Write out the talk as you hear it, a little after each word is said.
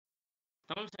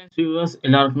Tamil science viewers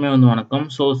எல்லாருக்குமே வணக்கம்.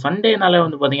 So சண்டேனாலே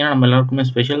பார்த்தீங்கன்னா, நம்ம எல்லாருக்குமே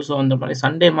ஸ்பெஷல். ஸோ இந்த மாரி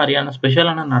சண்டே மாரியான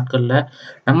ஸ்பெஷலான நாட்கள்ல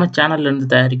நம்ம சேனல்லேருந்து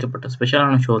தயாரிக்கப்பட்ட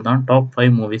ஸ்பெஷலான ஷோ தான் டாப்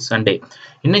 5 மூவிஸ் சண்டே.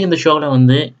 இன்னைக்கு இந்த ஷோல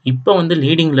இப்ப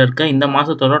லீடிங்ல இருக்க இந்த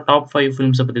மாசத்தோட டாப் 5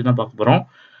 ஃபிலிம்ஸ பத்தி தான் பார்க்க போறோம்.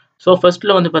 ஸோ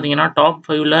ஃபர்ஸ்ட்ல பார்த்தீங்கன்னா, டாப்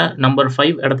 5ல நம்பர்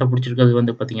 5 இடத்த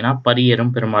பிடிச்சிருக்கிறது பார்த்தீங்கன்னா, பரிyerum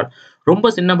பெருமாள்.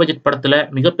 ரொம்ப சின்ன பட்ஜெட் படத்துல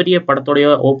மிகப்பெரிய படத்தோடைய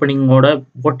ஓப்பனிங்கோட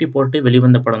போட்டி போட்டு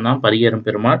வெளிவந்த படம் தான் பரிyerum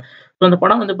பெருமாள். ஸோ அந்த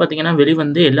படம் பார்த்தீங்கன்னா,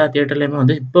 வெளிவந்து எல்லா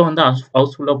தியேட்டர்லயுமே இப்ப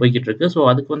ஹவுஸ்ஃபுல்லா போய்க்கிட்டு இருக்கு. ஸோ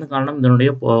அதுக்கு காரணம் இதனுடைய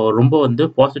ரொம்ப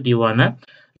பாசிட்டிவான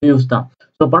ரிவ்யூஸ் தான்.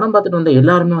 ஸோ படம் பார்த்துட்டு வந்த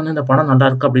எல்லாருமே இந்த படம் நல்லா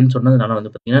இருக்கு அப்படின்னு சொன்னதுனால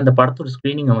பார்த்தீங்கன்னா, இந்த படத்தோட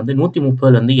ஸ்கிரீனிங்க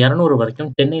 130லேருந்து 200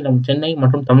 வரைக்கும் சென்னை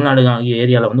மற்றும் தமிழ்நாடு ஆகிய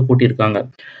ஏரியால கூட்டியிருக்காங்க.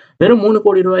 வெறும் ரூ.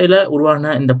 3,00,00,000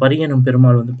 உருவான இந்த பரிyerum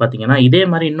பெருமாள் பார்த்தீங்கன்னா, இதே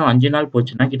மாரி இன்னும் 5 நாள்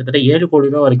போச்சுன்னா, கிட்டத்தட்ட ரூ.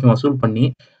 7,00,00,000 வரைக்கும் வசூல் பண்ணி,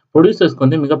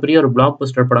 புரொடியூசர்ஸ்க்கு மிகப்பெரிய ஒரு பிளாக்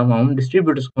பஸ்டர் படமாவும்,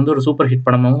 டிஸ்ட்ரிபியூட்டர்ஸ்க்கு ஒரு சூப்பர் ஹிட்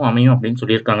படமாவும் அமையும் அப்படின்னு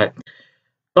சொல்லியிருக்காங்க.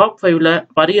 டாப் 5ல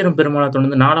பரிyerum பெருமாள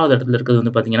தொடர்ந்து 4வது இடத்துல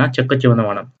இருக்கிறது பார்த்தீங்கன்னா, செக்க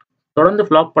வானம். தொடர்ந்து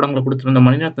ஃப்ளாப் படங்கள குடுத்திருந்த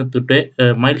மணிரத்னத்த தொட்டு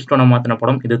மைல்ஸ்டோனா மாத்துன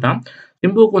படம் இதுதான்.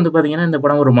 சிம்புவுக்கு பார்த்தீங்கன்னா, இந்த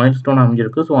படம் ஒரு மைல்ஸ்டோனா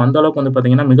அமைஞ்சிருக்கு. ஸோ அந்த அளவுக்கு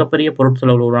பார்த்தீங்கன்னா, மிகப்பெரிய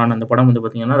பொருட்செலவுல உருவான அந்த படம்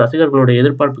பார்த்தீங்கன்னா, ரசிகர்களுடைய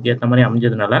எதிர்பார்ப்புக்கு ஏத்த மாரி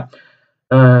அமைஞ்சதுனால,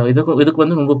 இதுக்கு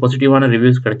ரொம்ப பாசிட்டிவான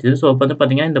ரிவ்யூஸ் கிடைச்சது. ஸோ அப்ப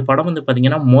பார்த்தீங்கன்னா, இந்த படம்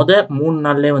பார்த்தீங்கன்னா, 3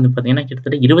 நாள்லயே பார்த்தீங்கன்னா,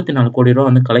 கிட்டத்தட்ட ரூ.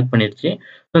 24,00,00,000 கலெக்ட் பண்ணிருச்சு.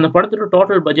 ஸோ இந்த படத்தோட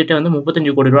டோட்டல் பட்ஜெட்டே ரூ.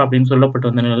 35,00,00,000 அப்படின்னு சொல்லப்பட்டு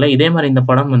வந்த நிலையில, இதே மாரி இந்த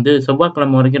படம்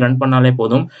செவ்வாய்க்கிழமை வரைக்கும் ரன் பண்ணாலே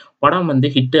போதும். படம்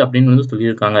ஹிட் அப்படின்னு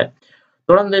சொல்லியிருக்காங்க.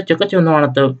 தொடர்ந்து செக்க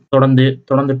வானத்த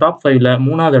தொடர்ந்து டாப் 5ல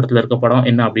 3வது இடத்துல இருக்க படம்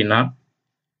என்ன அப்படின்னா,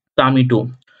 சாமி 2.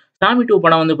 சாமி 2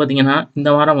 படம் பார்த்தீங்கன்னா, இந்த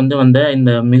வாரம் வந்த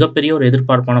இந்த மிகப்பெரிய ஒரு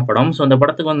எதிர்பார்ப்பான படம். ஸோ அந்த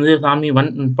படத்துக்கு சாமி 1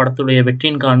 படத்துடைய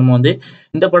வெற்றியின் காரணமா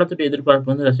இந்த படத்துடைய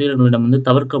எதிர்பார்ப்பு ரசிகர்களிடம்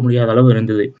தவிர்க்க முடியாத அளவு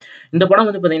இருந்தது. இந்த படம்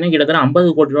பார்த்தீங்கன்னா, கிட்டத்தட்ட ரூ.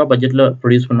 50,00,00,000 பட்ஜெட்ல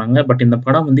புரொடியூஸ் பண்ணாங்க. பட் இந்த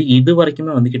படம்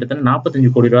இதுவரைக்குமே கிட்டத்தட்ட ரூ.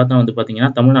 45,00,00,000 தான்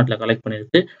பார்த்தீங்கன்னா, தமிழ்நாட்டுல கலெக்ட்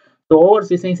பண்ணிருக்கு. ஸோ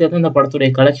ஓவர்சீஸையும் சேர்த்து இந்த படத்துடைய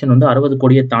கலெக்ஷன்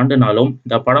 60,00,00,000 தாண்டுனாலும்,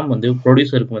 இந்த படம்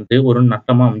புரொடியூசருக்கு ஒரு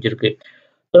நட்டமா அமைஞ்சிருக்கு.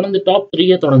 தொடர்ந்து டாப்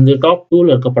 3 தொடர்ந்து டாப்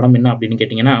 2ல இருக்க படம் என்ன அப்படின்னு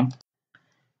கேட்டீங்கன்னா,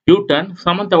 யூ-டர்ன்,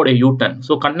 சமந்தாவுடைய யூ-டர்ன்.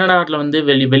 ஸோ கன்னடால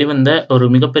வெளிவந்த ஒரு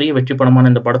மிகப்பெரிய வெற்றி படமான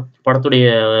இந்த படத்துடைய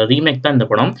ரீமேக் தான் இந்த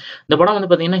படம். இந்த படம்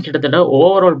பார்த்தீங்கன்னா, கிட்டத்தட்ட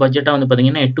ஓவரால் பட்ஜெட்டா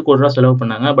பார்த்தீங்கன்னா, ரூ. 8,00,00,000 செலவு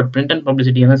பண்ணாங்க. பட் பிரிண்ட் அண்ட்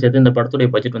பப்ளிசிட்டி எல்லாம் சேர்த்து இந்த படத்துடைய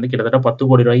பட்ஜெட் கிட்டத்தட்ட ரூ.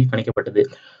 10,00,00,000 கணிக்கப்பட்டது.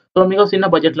 ஸோ மிக சின்ன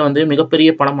பட்ஜெட்ல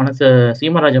மிகப்பெரிய படமான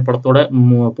சீமராஜா படத்தோட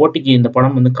போட்டிக்கு இந்த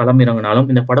படம் களம் இறங்குனாலும்,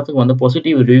 இந்த படத்துக்கு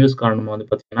பாசிட்டிவ் ரிவ்யூஸ் காரணமா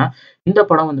பார்த்தீங்கன்னா, இந்த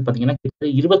படம் பார்த்தீங்கன்னா, கிட்டத்தட்ட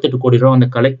ரூ.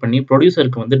 28,00,00,000 கலெக்ட் பண்ணி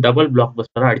புரொடியூசருக்கு டபுள் பிளாக்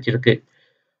பஸ்டரா அடிச்சிருக்கு.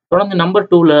 தொடர்ந்து நம்பர்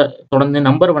 2ல தொடர்ந்து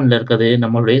நம்பர் 1ல இருக்கிறது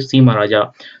நம்மளுடைய சீமராஜா.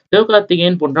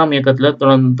 சிவகார்த்திகேயன் பொன்ராம் இயக்கத்துல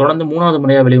தொடர்ந்து 3வது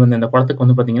முறையா வெளிவந்த இந்த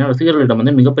படத்துக்கு பார்த்தீங்கன்னா, ரசிகர்களிடம்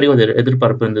மிகப்பெரிய ஒரு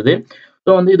எதிர்பார்ப்பு இருந்தது.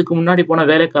 ஸோ இதுக்கு முன்னாடி போன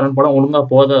வேலைக்காரன் படம் ஒழுங்கா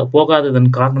போகாததன்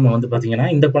காரணமா பார்த்தீங்கன்னா,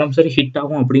 இந்த படம் சரி ஹிட்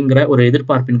ஆகும் அப்படிங்கிற ஒரு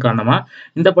எதிர்பார்ப்பின் காரணமா,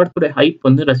 இந்த படத்துடைய ஹைப்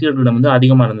ரசிகர்களிடம்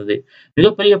அதிகமா இருந்தது.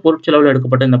 மிகப்பெரிய பொருட்செலவுல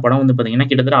எடுக்கப்பட்ட இந்த படம் பார்த்தீங்கன்னா,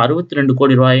 கிட்டத்தட்ட ரூ.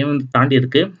 62,00,00,000 தாண்டி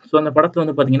இருக்கு. ஸோ அந்த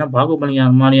படத்துல பார்த்தீங்கன்னா, பாகுபலி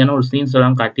மாரியான ஒரு சீன்ஸ்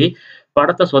எல்லாம் காட்டி,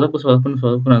 படத்த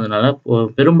சொதப்புனதுனால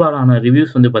பெரும்பாலான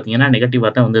ரிவ்யூஸ் பார்த்தீங்கன்னா, நெகட்டிவா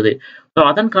தான் வந்தது. ஸோ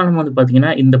அதன் காரணமா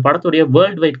பார்த்தீங்கன்னா, இந்த படத்துடைய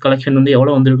வேர்ல்ட் வைட் கலெக்ஷன்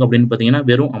எவ்வளவு வந்திருக்கு அப்படின்னு பார்த்தீங்கன்னா,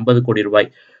 வெறும் ரூ. 50,00,00,000.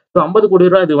 ஸோ ரூ.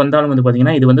 50,00,00,000 இது வந்தாலும்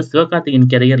பார்த்தீங்கன்னா, இது சிவகார்த்திகேயன்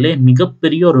கேரியர்லயே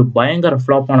மிகப்பெரிய ஒரு பயங்கர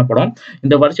ஃப்ளாப்பான படம்.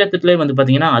 இந்த வருஷத்திலே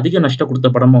பார்த்தீங்கன்னா, அதிக நஷ்டம் குடுத்த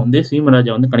படமா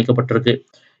சீமராஜா கணிக்கப்பட்டிருக்கு.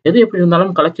 எது எப்படி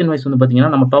இருந்தாலும் கலெக்ஷன் வைஸ்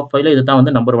பார்த்தீங்கன்னா, நம்ம டாப் 5ல இது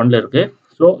தான் நம்பர் 1ல இருக்கு.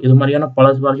 ஸோ இது மாரியான பல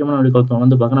சுவாரஸ்யமான வீடியோக்கள்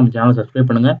பார்க்க நம்ம சேனலை சப்ஸ்கிரைப்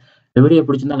பண்ணுங்க. இந்த வீடியோ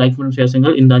பிடிச்சிருந்தா லைக் பண்ணுங்க, ஷேர்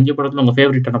செய்யுங்க. இந்த 5 படத்துல உங்க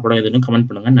ஃபேவரைட்டான படம் எதுன்னு கமெண்ட்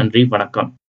பண்ணுங்க. நன்றி, வணக்கம்.